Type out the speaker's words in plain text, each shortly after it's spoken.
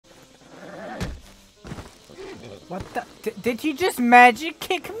What the? Did he just magic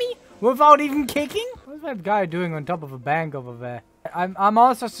kick me? Without even kicking? What's that guy doing on top of a bank over there? I'm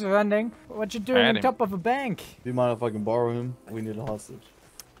also surrendering. What you doing on top of a bank? Do you mind if I can borrow him? We need a hostage.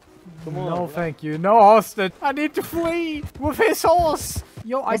 Come on. No, thank you. No hostage. I need to flee with his horse.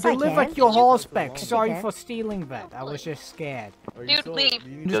 Yo, I delivered your horse back. Sorry for stealing that. I was just scared. Dude, leave.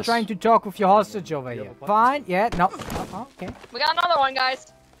 I'm just trying to talk with your hostage over here. Fine. Yeah. No. Okay. We got another one,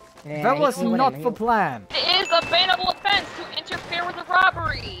 guys. Yeah, that was not the plan. It is a baneable offense to interfere with a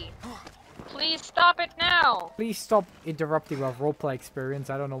robbery. Please stop it now. Please stop interrupting our roleplay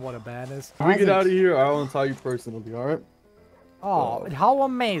experience. I don't know what a ban is. When we get out of here, I'll untie you personally, alright? Oh, how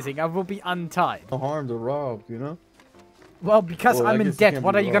amazing. I will be untied. No harm to rob, you know? Well, because I'm in debt.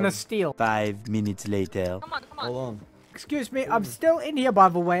 What are you gonna steal? 5 minutes later. Come on, come on. Hold on. Excuse me, I'm still in here, by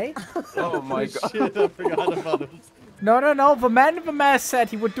the way. Oh my god. Shit, I forgot about it. No. The man in the mask said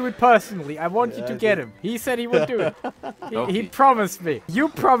he would do it personally. I want you to get him. He said he would do it. He promised me. You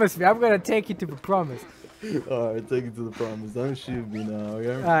promised me. I'm gonna take you to the promise. Alright, take it to the promise. Don't shoot me now,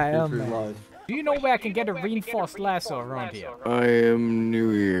 okay? I am, for your man. life. Do you know where I can get a reinforced lasso around here? I am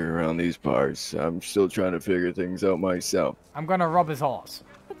new here around these parts. I'm still trying to figure things out myself. I'm gonna rob his horse.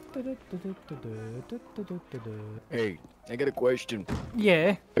 Hey, I got a question.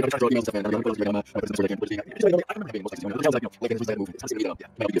 Yeah.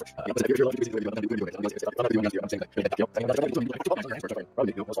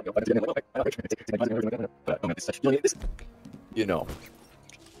 You know.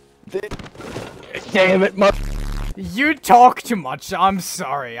 Damn it, You talk too much. I'm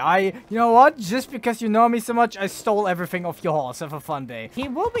sorry. You know what? Just because you know me so much, I stole everything off your horse. Have a fun day. He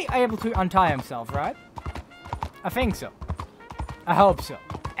will be able to untie himself, right? I think so. I hope so.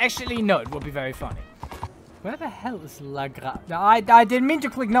 Actually, no. It will be very funny. Where the hell is La Gra? No, I didn't mean to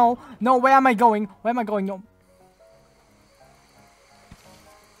click. No. No, where am I going? Where am I going? No.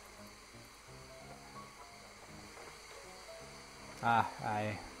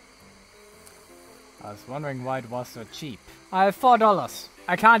 I was wondering why it was so cheap. I have $4.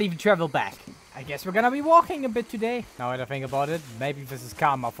 I can't even travel back. I guess we're gonna be walking a bit today. Now that I think about it, maybe this is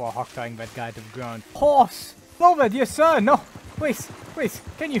karma for hogtieing that guy to the ground. Horse! Over, dear sir! No! Please!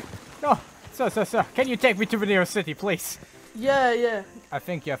 Can you... No! Sir, can you take me to the nearest city, please? Yeah. I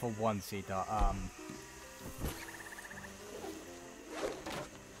think you have a one-seater,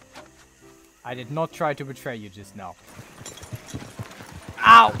 I did not try to betray you just now.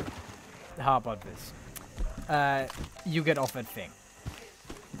 Ow! How about this? You get off that thing.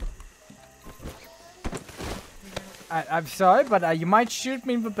 I'm sorry, but you might shoot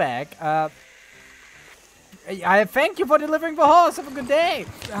me in the back. I thank you for delivering the horse. Have a good day.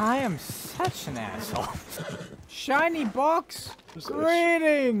 I am such an asshole. Shiny box.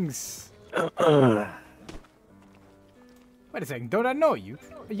 Greetings. Wait a second. Don't I know you?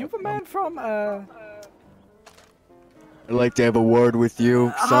 Are you the man from I'd like to have a word with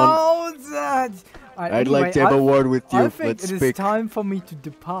you, son. Oh, that. I'd like to have a word with you. I think Let's it speak. is time for me to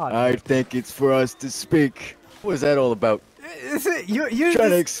depart. I think it's for us to speak. What is that all about? Is it you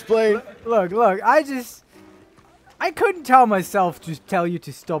Trying to explain. Look, I couldn't tell myself to tell you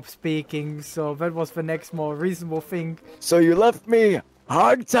to stop speaking, so that was the next more reasonable thing. So you left me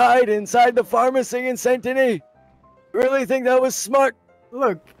hogtied inside the pharmacy in Saint Denis? Really think that was smart?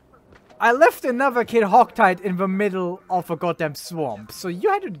 Look, I left another kid hogtied in the middle of a goddamn swamp, so you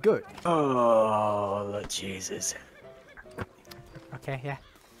had it good. Oh, Lord Jesus. Okay, yeah.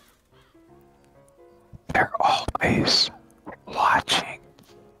 They're always watching.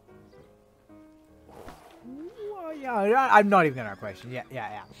 Well, yeah, I'm not even gonna question.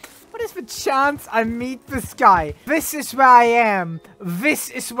 Yeah. What is the chance I meet this guy? This is where I am. This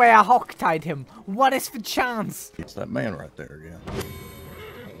is where I hogtied him. What is the chance? It's that man right there again.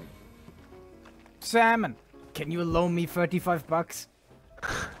 Salmon, can you loan me 35 bucks? Oi!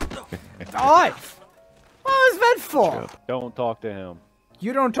 What was that for? Don't talk to him.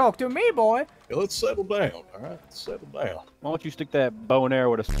 You don't talk to me, boy. Yeah, let's settle down, alright? Settle down. Why don't you stick that bow and arrow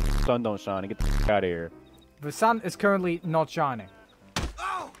where the sun don't shine and get the f out of here? The sun is currently not shining.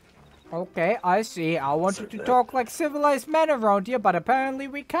 Okay, I see. I wanted to talk like civilized men around here, but apparently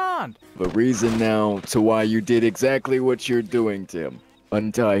we can't. The reason now to why you did exactly what you're doing, Tim.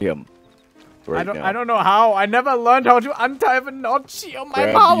 Untie him. Right I don't know how. I never learned how to untie the notch here. My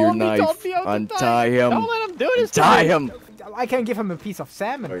Grab mom your only knife. taught me how to Untie him. Don't let him do this. Untie him. I can't give him a piece of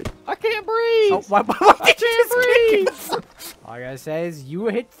salmon. Right. I can't breathe. Oh, what I can't breathe. All I gotta say is you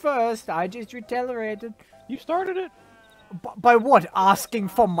hit first. I just retaliated. You started it. By what? Asking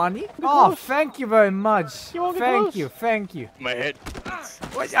for money? Oh, thank you very much. You won't get close. Thank you. My head.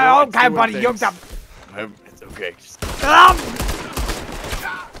 Okay, buddy, you're up. It's okay. Okay.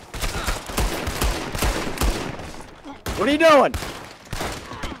 What are you doing?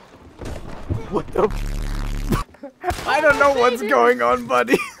 What the? I don't know what's going on,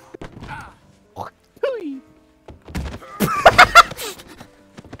 buddy.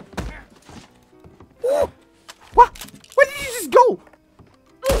 What? Where did you just go?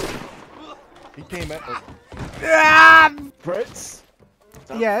 He came at us. Ah, Fritz?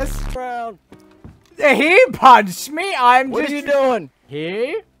 yes. Brown. He punched me. What are you doing?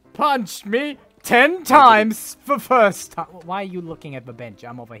 He punched me 10 times for first time. Why are you looking at the bench?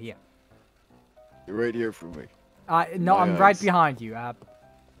 I'm over here. You're right here for me. No, My I'm right eyes. behind you.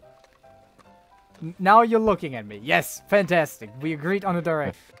 Now you're looking at me. Yes, fantastic. We agreed on a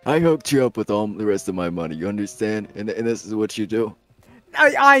direction. I hooked you up with all the rest of my money. You understand? And this is what you do.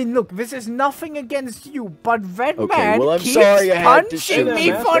 Look, this is nothing against you, but that Okay, man well, I'm keeps sorry I had to punching shoot me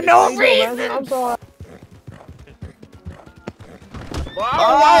you. for no reason. I'm sorry.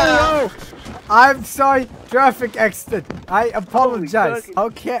 Oh, I'm sorry, traffic accident. I apologize.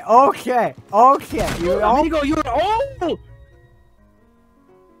 Okay. You Amigo, you're old!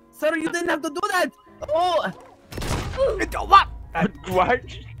 Sir, you didn't have to do that! Oh! What?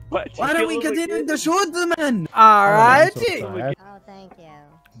 Why don't we continue to shoot the man? Alrighty. Oh, thank you.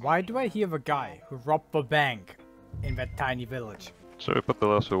 Why do I hear a guy who robbed a bank in that tiny village? Sorry, put the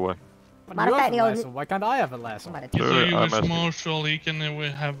lasso away. But you have a lasso. Why can't I have a lasso? Sure, So you I'm as asking. marshal, you can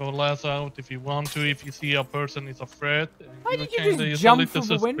have a lasso out if you want to, if you see a person is a threat. Why did you kinda just is a jump little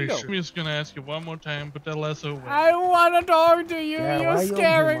through the window? suspicious. I'm just gonna ask you one more time, put that lasso away. I want to talk to you. You're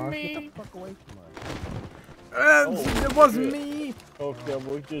scaring me. It was me. Okay,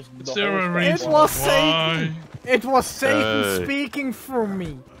 we just. Is there a It reason was why? Satan. It was Satan Hey. speaking through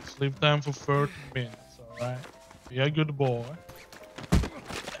me. Sleep time for 30 minutes, alright? Be a good boy.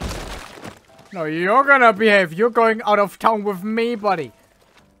 No, you're gonna behave. You're going out of town with me, buddy.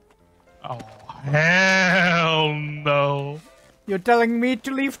 Oh, hell no. You're telling me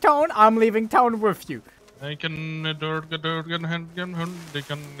to leave town? I'm leaving town with you. They can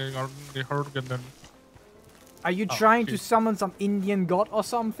Are you Oh, trying to shoot. summon some Indian god or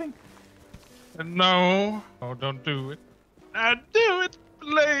something? No. Oh, don't do it. Don't do it,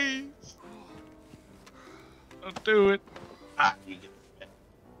 please. Don't do it. Ah, you get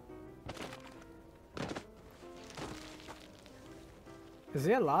Is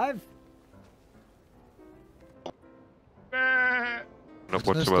he alive? back. No, Is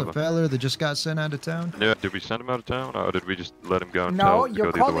this the whatsoever. fella that just got sent out of town? Yeah, did we send him out of town, or did we just let him go and No, tell him to your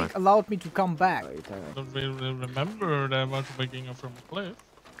go the other way? colleague allowed me to come back. Don't really remember that much making it from a cliff.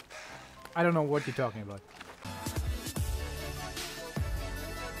 I don't know what you're talking about.